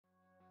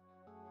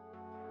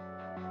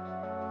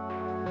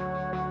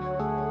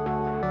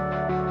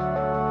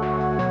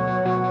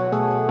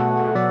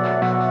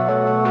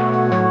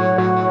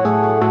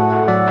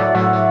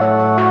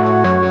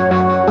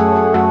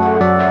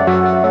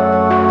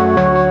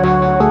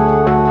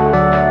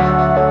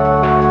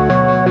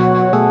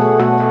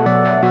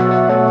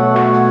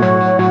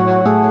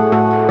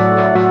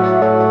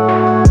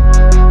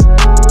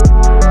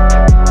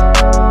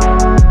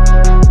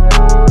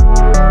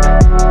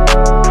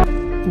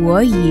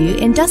Boyu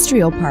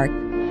Industrial Park,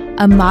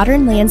 a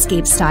modern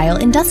landscape-style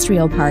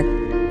industrial park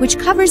which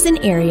covers an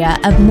area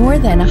of more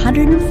than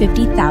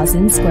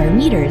 150,000 square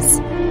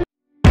meters.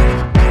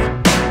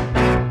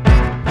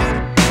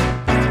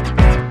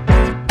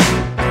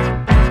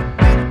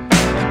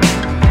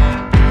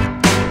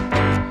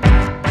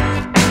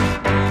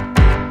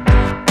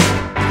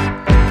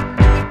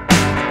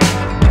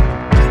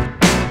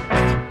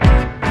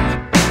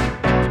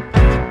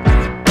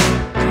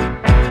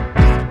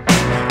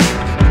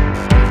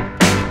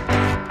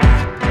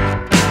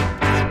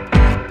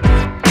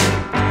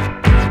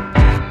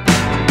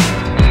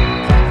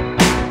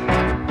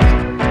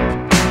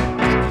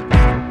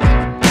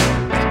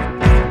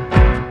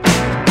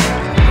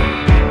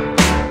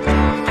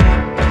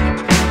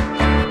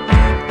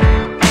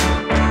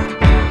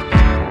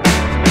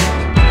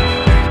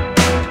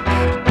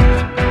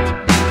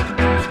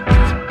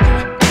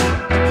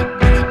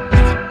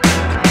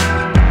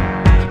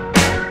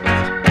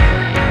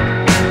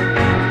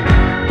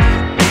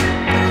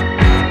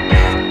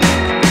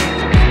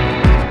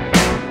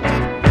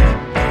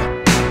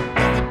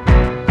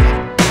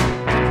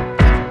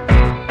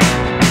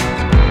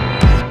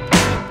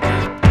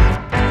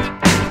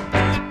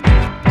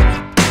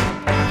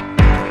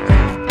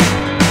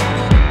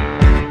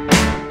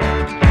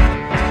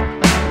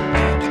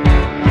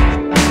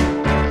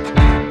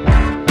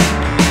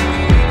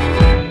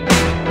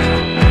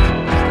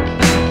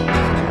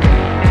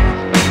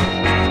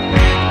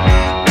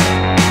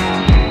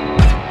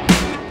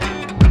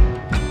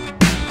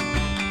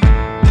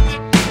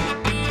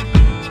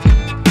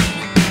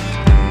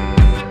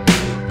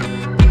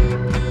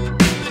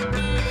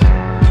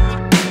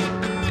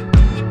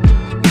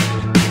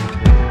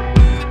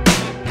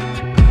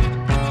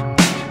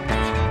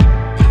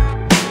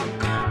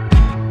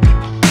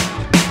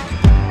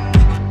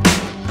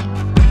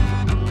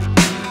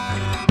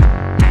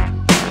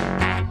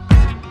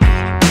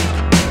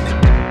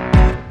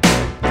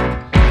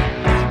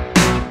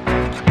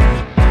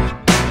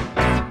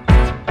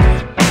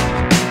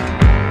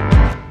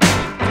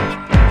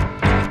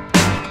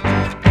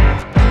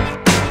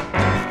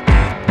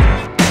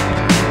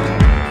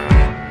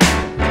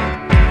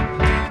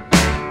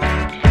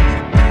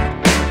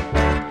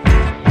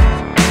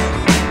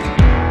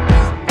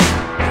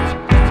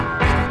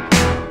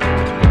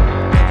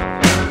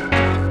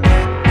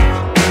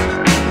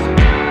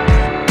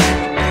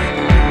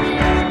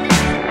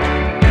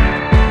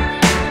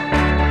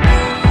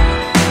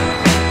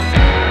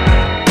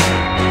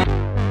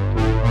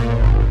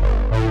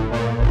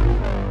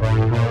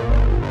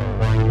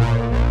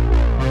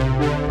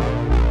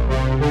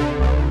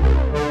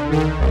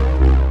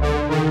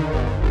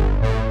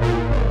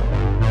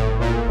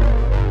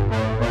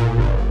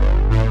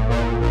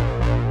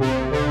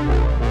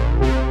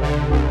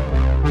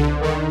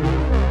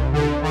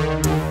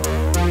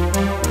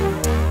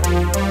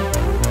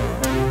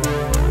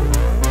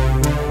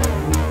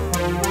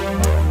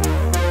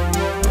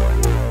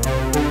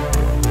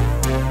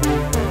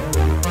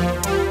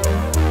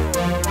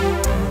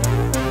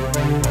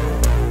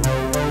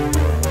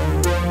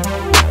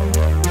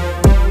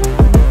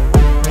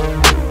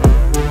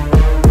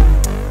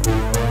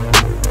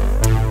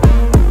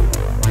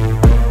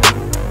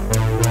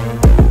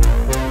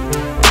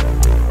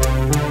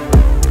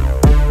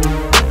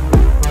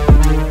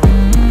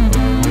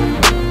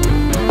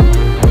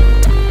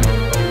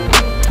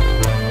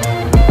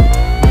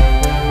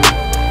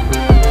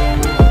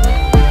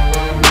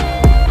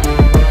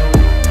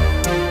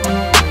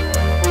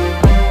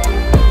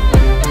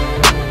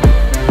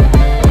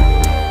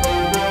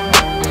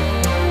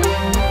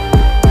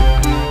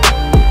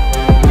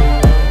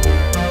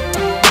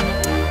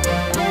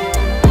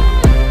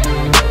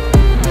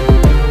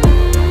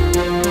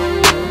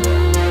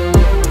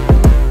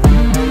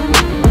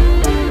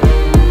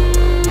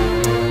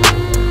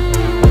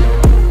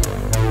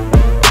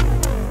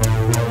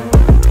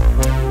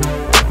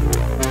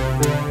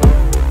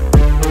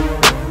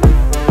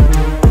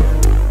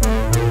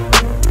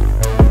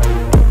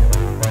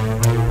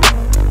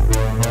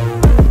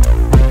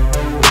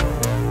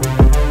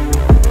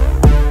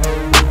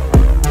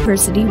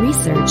 University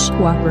Research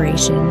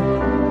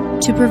Cooperation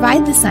to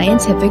provide the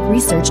scientific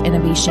research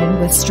innovation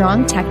with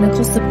strong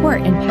technical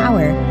support and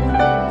power,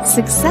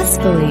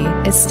 successfully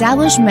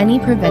establish many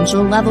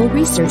provincial-level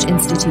research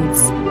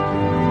institutes.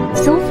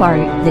 So far,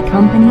 the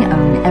company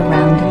owned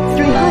around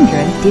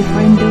 300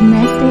 different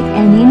domestic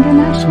and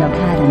international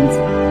patents.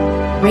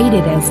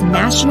 Rated as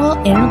National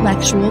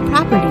Intellectual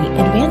Property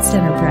Advanced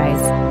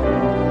Enterprise,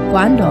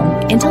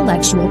 Guangdong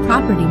Intellectual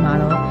Property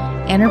Model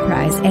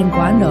Enterprise, and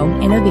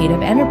Guangdong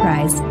Innovative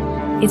Enterprise.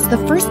 It's the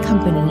first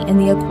company in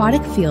the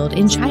aquatic field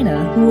in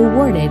China who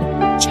awarded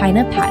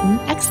China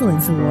Patent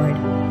Excellence Award.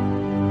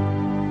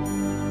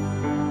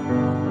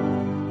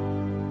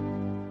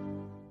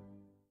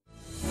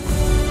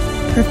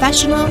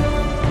 Professional,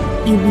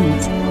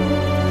 elite,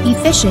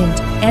 efficient,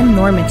 and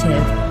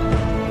normative.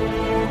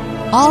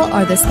 All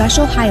are the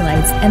special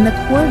highlights and the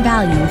core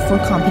value for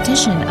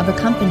competition of a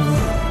company.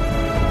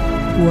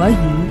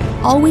 Boyu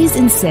always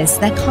insists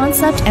that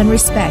concept and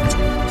respect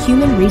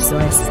human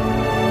resource.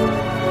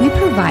 We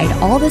provide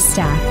all the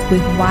staff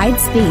with wide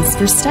space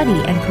for study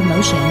and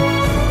promotion.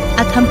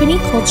 A company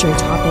culture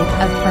topic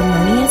of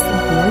harmonious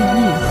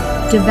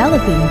Boyu,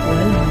 developing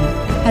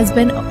Boyu, has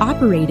been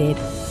operated.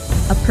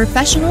 A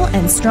professional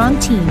and strong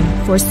team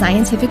for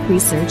scientific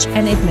research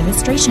and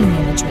administration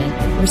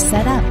management were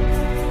set up,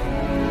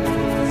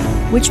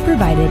 which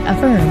provided a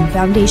firm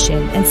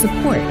foundation and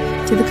support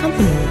to the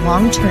company's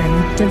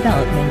long-term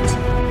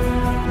development.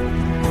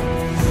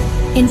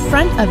 In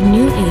front of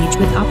new age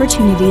with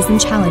opportunities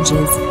and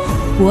challenges,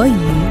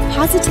 Boyu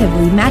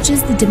positively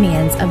matches the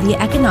demands of the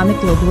economic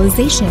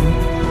globalization,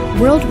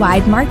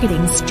 worldwide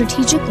marketing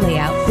strategic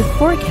layout with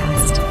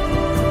forecast.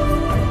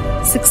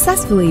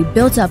 Successfully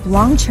built up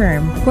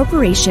long-term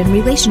corporation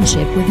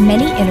relationship with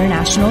many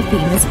international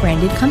famous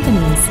branded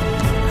companies,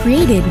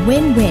 created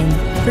win-win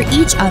for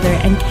each other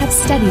and kept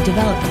steady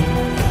developing.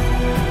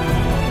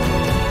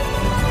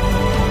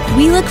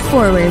 We look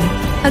forward,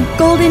 a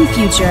golden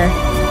future,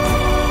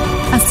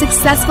 a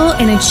successful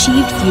and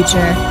achieved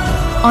future,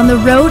 on the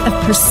road of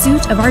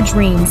pursuit of our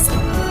dreams.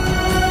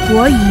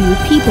 Boyu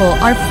people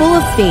are full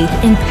of faith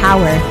and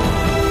power.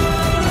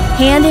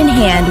 Hand in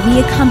hand,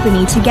 we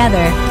accompany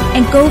together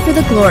and go for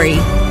the glory.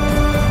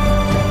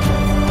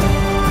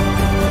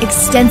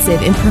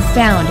 Extensive and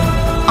profound,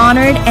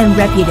 honored and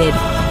reputed,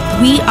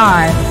 we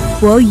are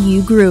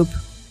Boyu Group.